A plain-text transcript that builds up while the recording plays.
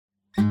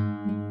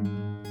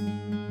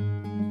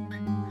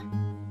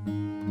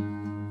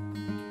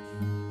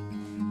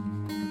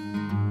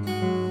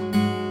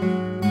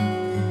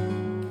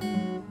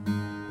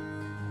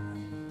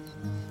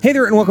Hey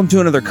there, and welcome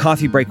to another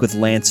Coffee Break with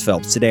Lance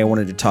Phelps. Today I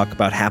wanted to talk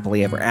about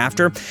Happily Ever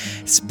After,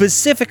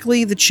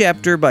 specifically the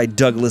chapter by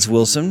Douglas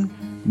Wilson,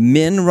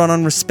 Men Run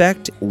on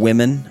Respect,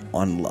 Women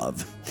on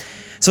Love.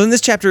 So in this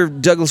chapter,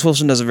 Douglas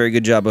Wilson does a very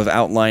good job of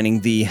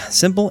outlining the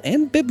simple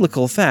and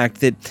biblical fact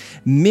that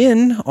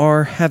men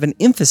have an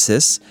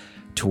emphasis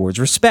towards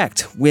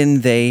respect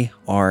when they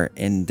are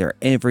in their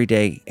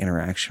everyday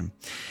interaction.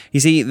 You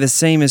see, the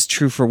same is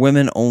true for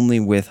women, only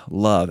with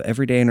love.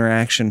 Everyday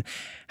interaction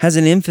has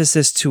an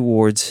emphasis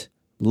towards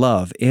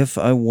love. If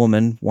a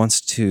woman wants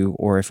to,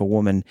 or if a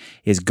woman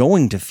is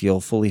going to feel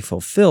fully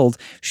fulfilled,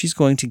 she's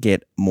going to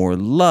get more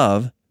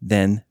love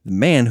than the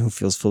man who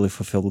feels fully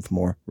fulfilled with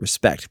more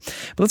respect.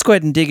 But let's go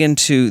ahead and dig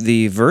into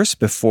the verse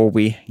before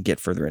we get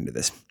further into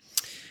this.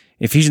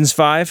 Ephesians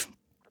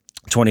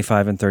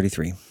 5:25 and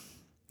 33.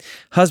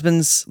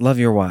 Husbands, love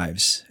your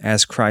wives,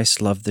 as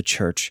Christ loved the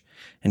church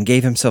and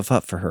gave himself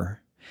up for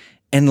her.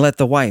 And let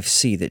the wife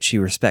see that she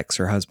respects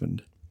her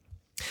husband.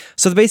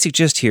 So the basic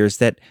gist here is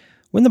that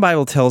when the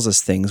Bible tells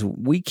us things,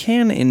 we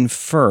can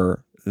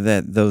infer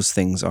that those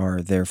things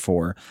are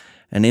therefore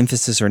an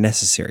emphasis or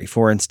necessary.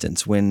 For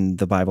instance, when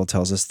the Bible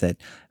tells us that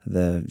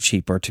the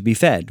sheep are to be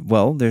fed,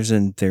 well, there's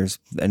an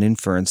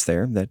inference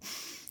there that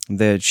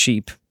the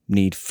sheep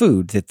need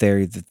food, that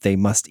they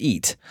must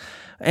eat.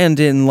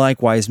 And in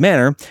likewise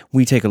manner,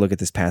 we take a look at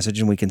this passage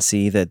and we can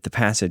see that the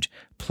passage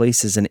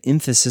places an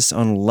emphasis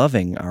on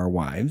loving our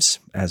wives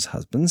as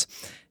husbands,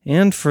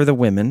 and for the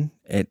women,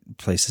 it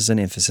places an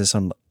emphasis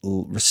on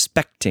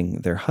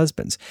respecting their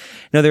husbands.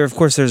 Now,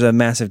 there's a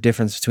massive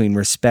difference between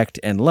respect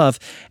and love,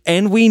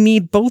 and we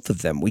need both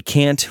of them. We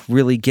can't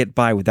really get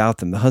by without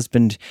them. The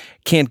husband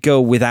can't go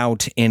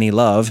without any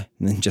love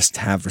and just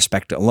have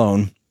respect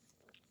alone.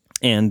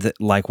 And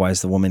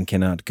likewise, the woman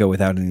cannot go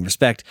without any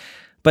respect,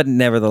 but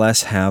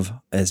nevertheless have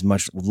as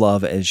much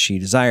love as she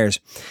desires.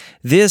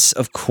 This,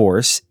 of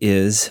course,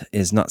 is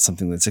not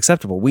something that's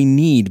acceptable. We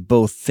need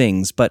both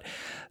things, but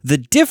the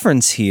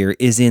difference here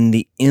is in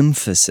the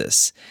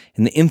emphasis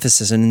and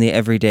in the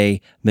everyday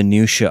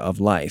minutia of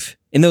life.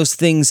 In those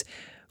things,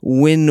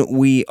 when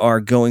we are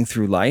going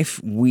through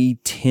life, we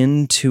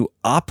tend to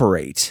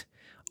operate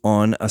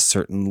on a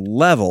certain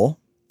level,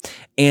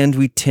 and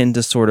we tend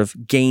to sort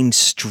of gain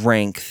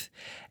strength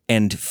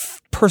and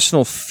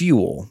personal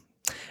fuel.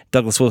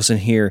 Douglas Wilson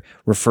here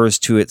refers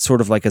to it sort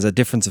of like as a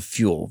difference of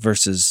fuel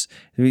versus,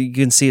 you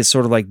can see it's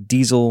sort of like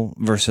diesel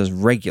versus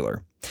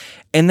regular.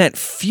 And that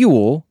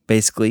fuel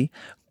basically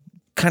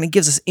kind of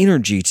gives us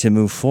energy to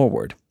move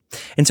forward.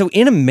 And so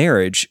in a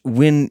marriage,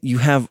 when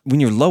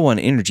you're low on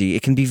energy,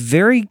 it can be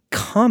very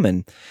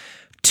common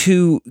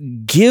to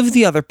give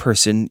the other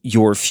person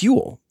your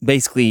fuel.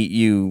 Basically,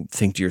 you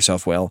think to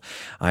yourself, well,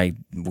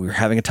 we're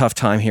having a tough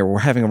time here. We're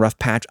having a rough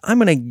patch. I'm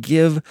going to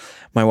give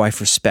my wife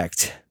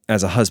respect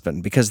as a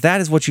husband, because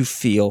that is what you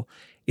feel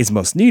is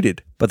most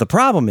needed. But the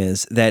problem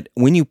is that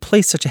when you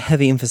place such a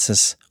heavy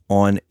emphasis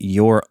on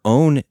your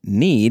own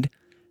need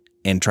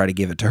and try to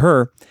give it to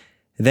her,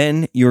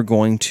 then you're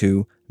going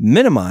to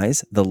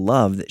minimize the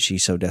love that she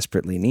so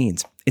desperately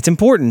needs. It's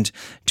important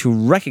to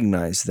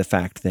recognize the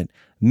fact that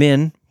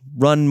men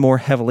run more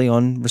heavily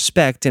on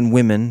respect and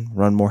women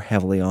run more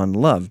heavily on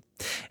love.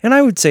 And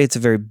I would say it's a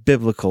very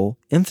biblical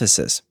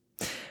emphasis.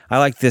 I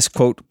like this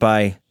quote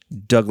by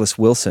Douglas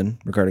Wilson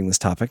regarding this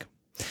topic.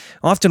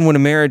 Often when a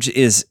marriage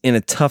is in a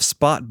tough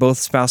spot, both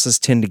spouses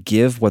tend to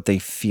give what they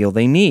feel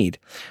they need,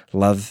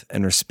 love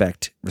and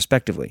respect,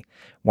 respectively.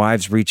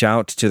 Wives reach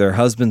out to their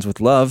husbands with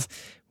love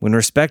when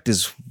respect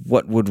is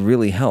what would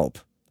really help.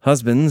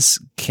 Husbands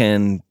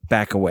can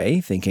back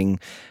away, thinking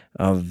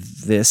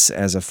of this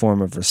as a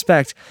form of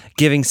respect,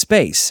 giving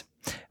space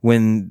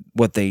when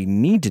what they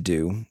need to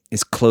do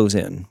is close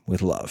in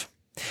with love.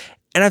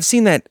 And I've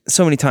seen that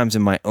so many times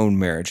in my own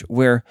marriage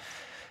where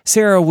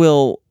Sarah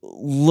will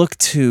look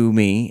to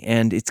me,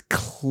 and it's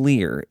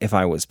clear, if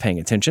I was paying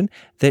attention,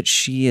 that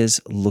she is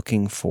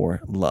looking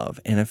for love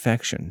and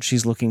affection.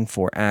 She's looking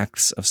for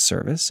acts of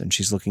service, and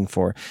she's looking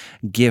for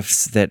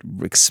gifts that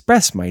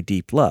express my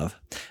deep love.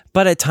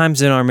 But at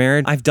times in our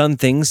marriage, I've done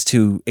things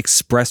to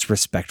express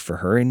respect for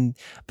her,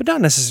 but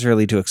not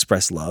necessarily to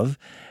express love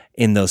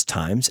in those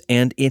times,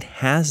 and it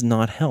has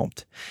not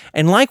helped.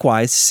 And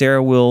likewise,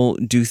 Sarah will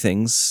do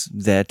things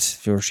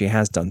or she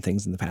has done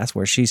things in the past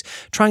where she's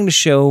trying to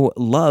show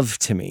love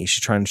to me.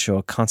 She's trying to show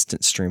a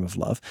constant stream of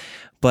love,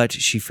 but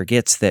she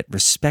forgets that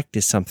respect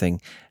is something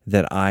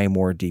that I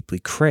more deeply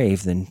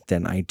crave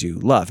than I do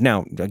love.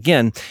 Now,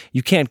 again,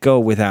 you can't go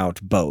without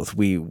both.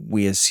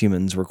 We as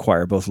humans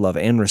require both love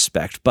and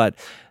respect, but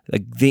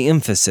the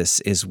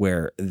emphasis is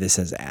where this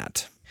is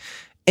at.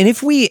 And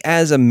if we,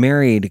 as a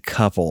married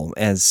couple,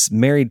 as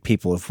married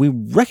people, if we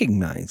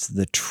recognize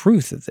the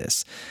truth of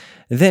this,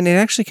 then it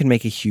actually can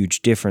make a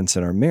huge difference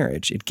in our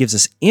marriage. It gives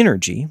us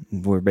energy.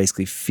 We're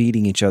basically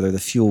feeding each other the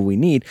fuel we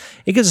need.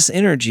 It gives us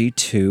energy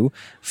to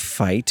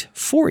fight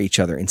for each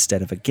other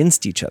instead of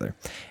against each other.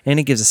 And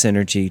it gives us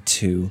energy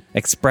to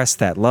express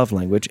that love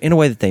language in a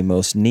way that they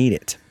most need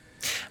it.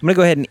 I'm going to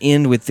go ahead and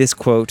end with this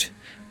quote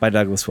by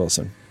Douglas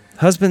Wilson.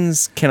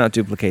 Husbands cannot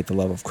duplicate the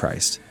love of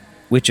Christ.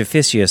 which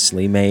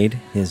officiously made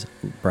his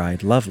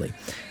bride lovely.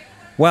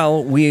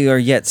 While we are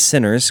yet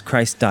sinners,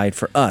 Christ died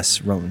for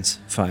us, Romans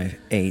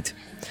 5:8.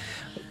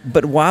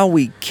 But while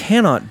we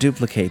cannot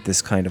duplicate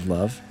this kind of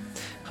love,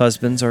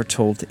 husbands are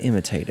told to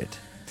imitate it.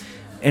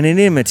 And in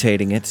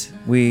imitating it,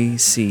 we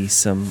see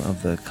some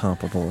of the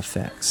comparable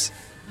effects.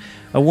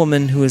 A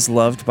woman who is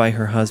loved by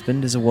her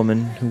husband is a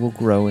woman who will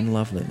grow in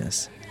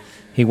loveliness.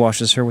 He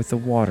washes her with the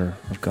water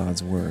of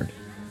God's word,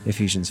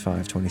 Ephesians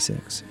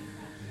 5:26.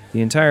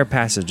 The entire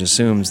passage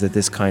assumes that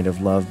this kind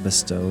of love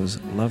bestows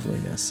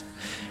loveliness.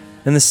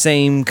 And the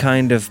same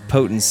kind of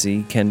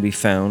potency can be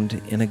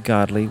found in a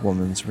godly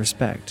woman's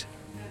respect.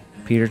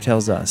 Peter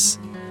tells us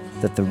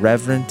that the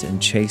reverent and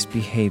chaste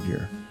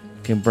behavior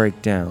can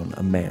break down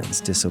a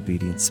man's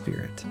disobedient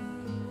spirit.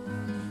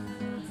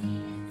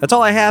 That's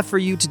all I have for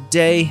you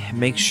today.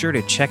 Make sure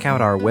to check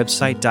out our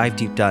website,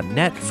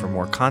 divedeep.net, for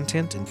more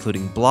content,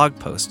 including blog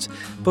posts,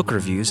 book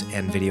reviews,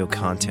 and video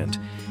content.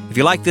 If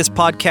you like this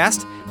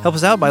podcast, help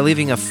us out by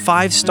leaving a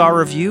 5-star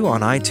review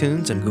on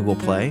iTunes and Google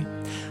Play.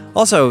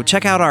 Also,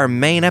 check out our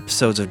main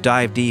episodes of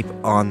Dive Deep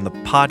on the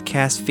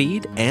podcast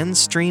feed and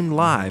stream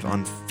live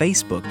on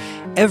Facebook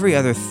every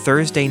other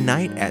Thursday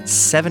night at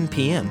 7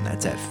 p.m.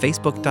 That's at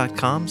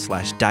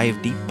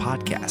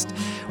facebook.com/divedeeppodcast.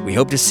 We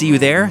hope to see you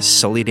there.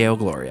 Soli Deo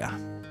Gloria.